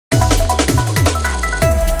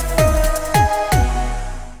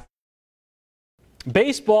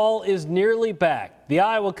Baseball is nearly back. The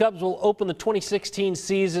Iowa Cubs will open the 2016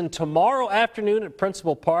 season tomorrow afternoon at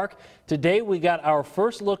Principal Park. Today we got our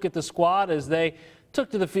first look at the squad as they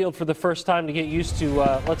took to the field for the first time to get used to,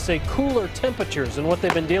 let's say, cooler temperatures and what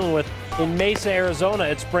they've been dealing with in Mesa, Arizona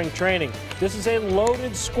at spring training. This is a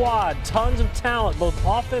loaded squad, tons of talent, both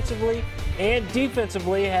offensively and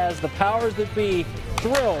defensively, has the powers that be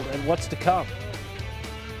thrilled at what's to come.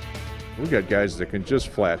 We got guys that can just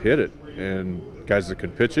flat hit it and guys that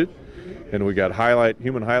can pitch it, and we got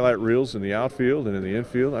human highlight reels in the outfield and in the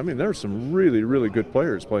infield. I mean, there are some really, really good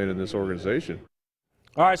players playing in this organization.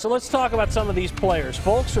 All right, so let's talk about some of these players.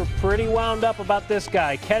 Folks are pretty wound up about this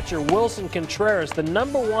guy, catcher Wilson Contreras, the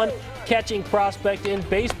 #1 catching prospect in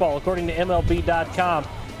baseball, according to MLB.com.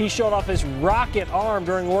 He showed off his rocket arm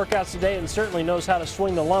during workouts today and certainly knows how to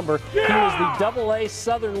swing the lumber. Yeah! He was the AA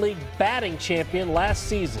Southern League batting champion last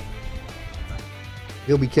season.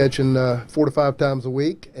 He'll be catching 4 to 5 times a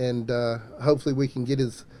week, and hopefully we can get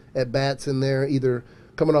his at-bats in there, either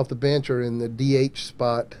coming off the bench or in the DH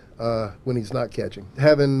spot when he's not catching.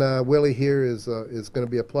 Having Willie here is going to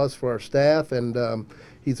be a plus for our staff, and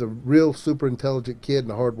he's a real super intelligent kid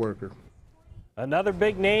and a hard worker. Another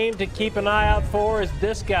big name to keep an eye out for is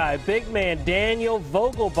this guy, big man Daniel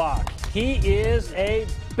Vogelbach. He is a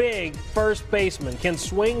big first baseman, can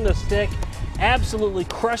swing the stick, absolutely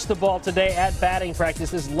crushed the ball today at batting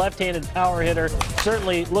practice. This left-handed power hitter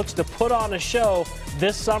certainly looks to put on a show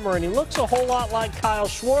this summer, and he looks a whole lot like Kyle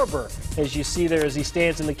Schwarber, as you see there as he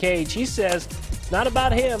stands in the cage. He says it's not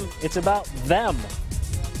about him, it's about them.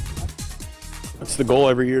 It's the goal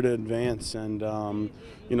every year to advance, and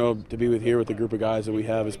you know, to be here with the group of guys that we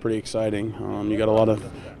have is pretty exciting. You got a lot of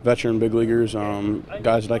veteran big leaguers,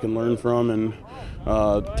 guys that I can learn from and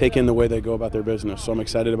take in the way they go about their business. So I'm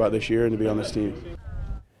excited about this year and to be on this team.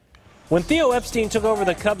 When Theo Epstein took over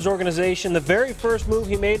the Cubs organization, the very first move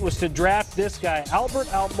he made was to draft this guy, Albert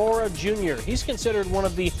Almora Jr. He's considered one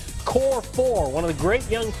of the core 4, one of the great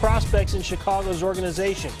young prospects in Chicago's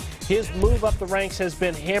organization. His move up the ranks has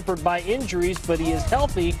been hampered by injuries, but he is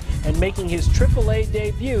healthy and making his AAA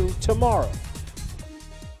debut tomorrow.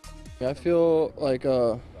 I feel like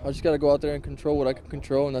I just got to go out there and control what I can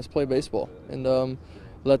control, and that's play baseball. And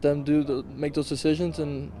let them make those decisions,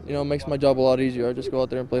 and you know, it makes my job a lot easier. I just go out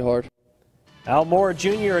there and play hard. Almora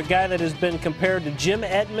Jr., a guy that has been compared to Jim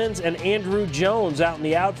Edmonds and Andrew Jones out in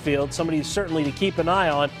the outfield, somebody certainly to keep an eye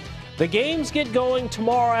on. The games get going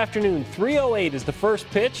tomorrow afternoon. 3:08 is the first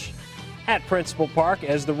pitch at Principal Park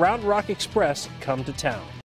as the Round Rock Express come to town.